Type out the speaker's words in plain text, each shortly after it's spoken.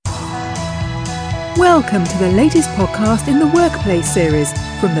Welcome to the latest podcast in the Workplace series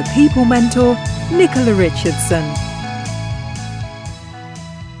from the People Mentor, Nicola Richardson.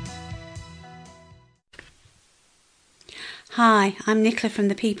 Hi, I'm Nicola from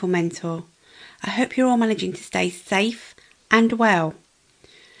the People Mentor. I hope you're all managing to stay safe and well.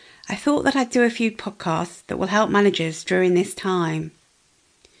 I thought that I'd do a few podcasts that will help managers during this time.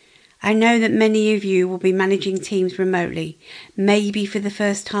 I know that many of you will be managing teams remotely, maybe for the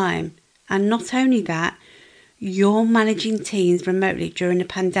first time. And not only that, you're managing teams remotely during a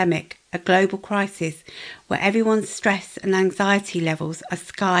pandemic, a global crisis where everyone's stress and anxiety levels are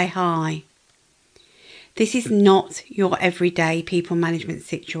sky high. This is not your everyday people management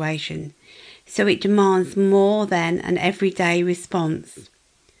situation, so it demands more than an everyday response.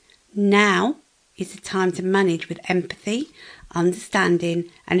 Now is the time to manage with empathy, understanding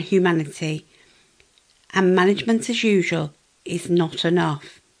and humanity, and management as usual is not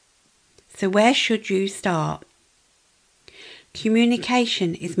enough. So where should you start?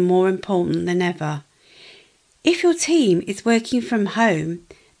 Communication is more important than ever. If your team is working from home,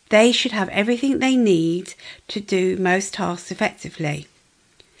 they should have everything they need to do most tasks effectively.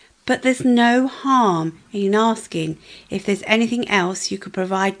 But there's no harm in asking if there's anything else you could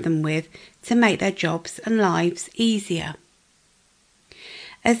provide them with to make their jobs and lives easier.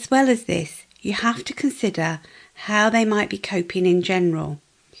 As well as this, you have to consider how they might be coping in general.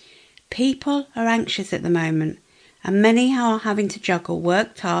 People are anxious at the moment, and many are having to juggle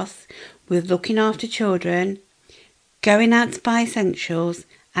work tasks with looking after children, going out to buy essentials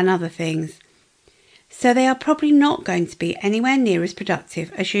and other things. So they are probably not going to be anywhere near as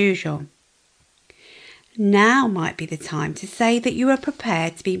productive as usual. Now might be the time to say that you are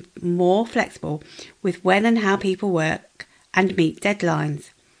prepared to be more flexible with when and how people work and meet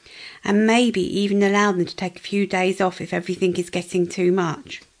deadlines, and maybe even allow them to take a few days off if everything is getting too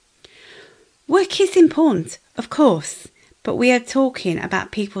much. Work is important, of course, but we are talking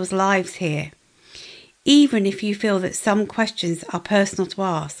about people's lives here. Even if you feel that some questions are personal to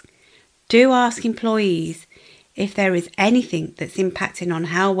ask, do ask employees if there is anything that's impacting on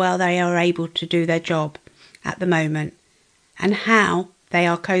how well they are able to do their job at the moment and how they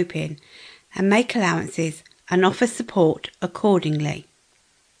are coping, and make allowances and offer support accordingly.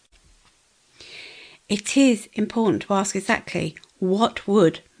 It is important to ask exactly what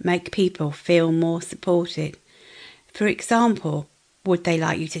would make people feel more supported. For example, would they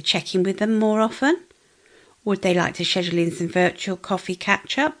like you to check in with them more often? Would they like to schedule in some virtual coffee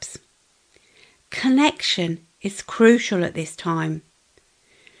catch-ups? Connection is crucial at this time.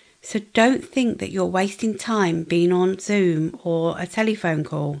 So don't think that you're wasting time being on Zoom or a telephone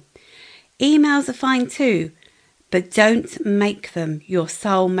call. Emails are fine too, but don't make them your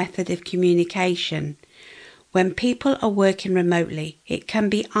sole method of communication. When people are working remotely, it can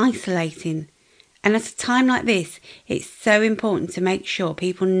be isolating. And at a time like this, it's so important to make sure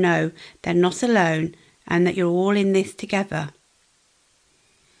people know they're not alone and that you're all in this together.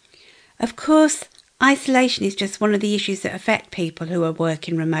 Of course, isolation is just one of the issues that affect people who are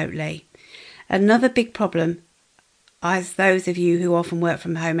working remotely. Another big problem, as those of you who often work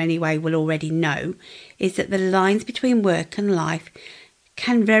from home anyway will already know, is that the lines between work and life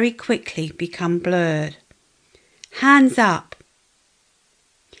can very quickly become blurred. Hands up.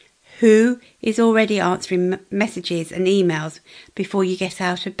 Who is already answering messages and emails before you get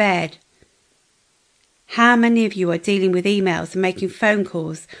out of bed? How many of you are dealing with emails and making phone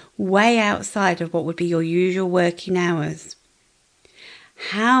calls way outside of what would be your usual working hours?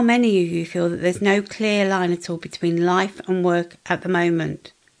 How many of you feel that there's no clear line at all between life and work at the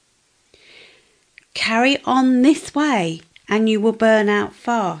moment? Carry on this way and you will burn out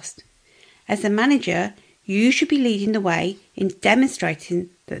fast. As a manager, you should be leading the way in demonstrating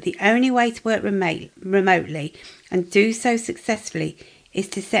that the only way to work remotely and do so successfully is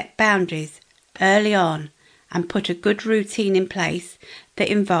to set boundaries early on and put a good routine in place that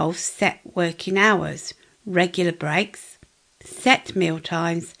involves set working hours, regular breaks, set meal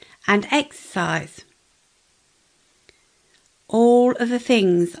times and exercise. All of the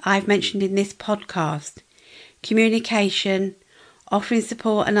things I've mentioned in this podcast, communication, offering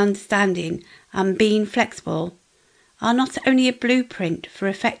support and understanding and being flexible, are not only a blueprint for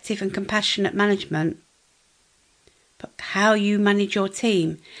effective and compassionate management, but how you manage your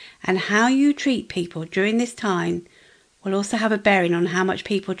team and how you treat people during this time will also have a bearing on how much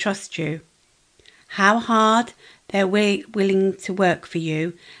people trust you, how hard they're willing to work for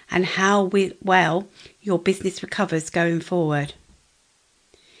you, and how well your business recovers going forward.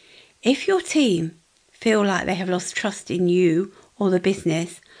 If your team feel like they have lost trust in you or the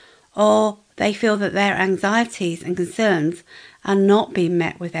business, or they feel that their anxieties and concerns are not being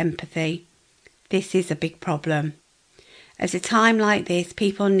met with empathy, this is a big problem. At a time like this,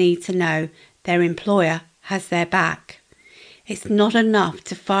 people need to know their employer has their back. It's not enough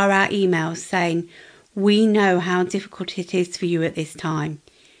to fire out emails saying, "We know how difficult it is for you at this time."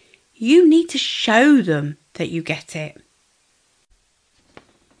 You need to show them that you get it.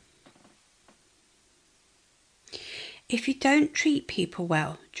 If you don't treat people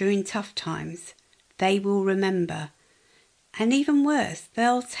well during tough times, they will remember. And even worse,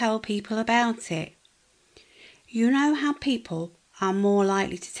 they'll tell people about it. You know how people are more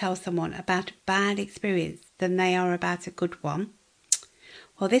likely to tell someone about a bad experience than they are about a good one?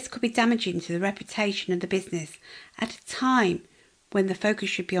 Well, this could be damaging to the reputation of the business at a time when the focus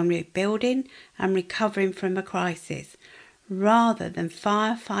should be on rebuilding and recovering from a crisis, rather than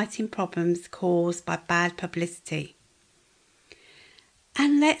firefighting problems caused by bad publicity.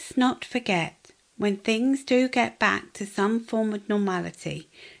 And let's not forget, when things do get back to some form of normality,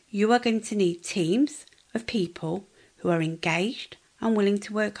 you are going to need teams of people who are engaged and willing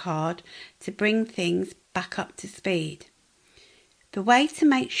to work hard to bring things back up to speed. The way to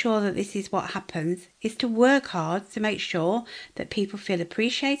make sure that this is what happens is to work hard to make sure that people feel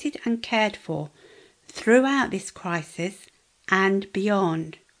appreciated and cared for throughout this crisis and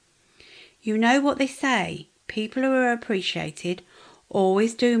beyond. You know what they say, people who are appreciated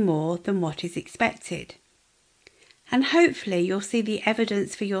always do more than what is expected. And hopefully you'll see the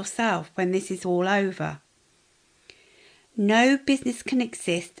evidence for yourself when this is all over. No business can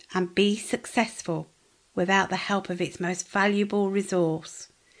exist and be successful without the help of its most valuable resource,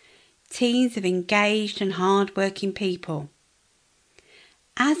 teams of engaged and hard-working people.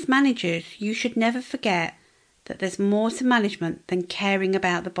 As managers, you should never forget that there's more to management than caring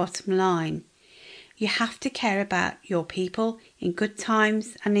about the bottom line. You have to care about your people in good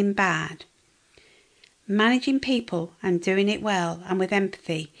times and in bad. Managing people and doing it well and with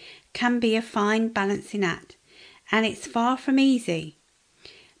empathy can be a fine balancing act, and it's far from easy.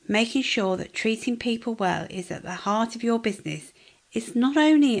 Making sure that treating people well is at the heart of your business is not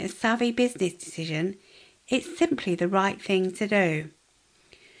only a savvy business decision, it's simply the right thing to do.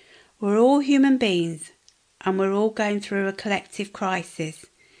 We're all human beings and we're all going through a collective crisis,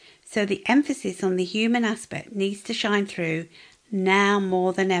 so the emphasis on the human aspect needs to shine through now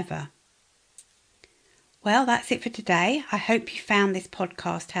more than ever. Well, that's it for today. I hope you found this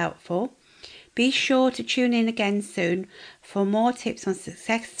podcast helpful. Be sure to tune in again soon for more tips on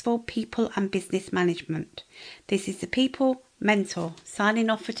successful people and business management. This is the People Mentor signing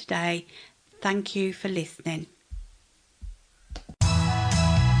off for today. Thank you for listening.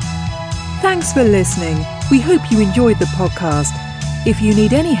 Thanks for listening. We hope you enjoyed the podcast. If you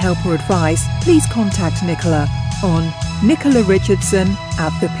need any help or advice, please contact Nicola on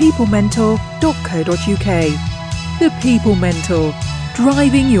nicolarichardsson@thepeoplementor.co.uk. The People Mentor,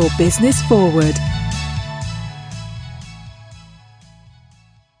 driving your business forward.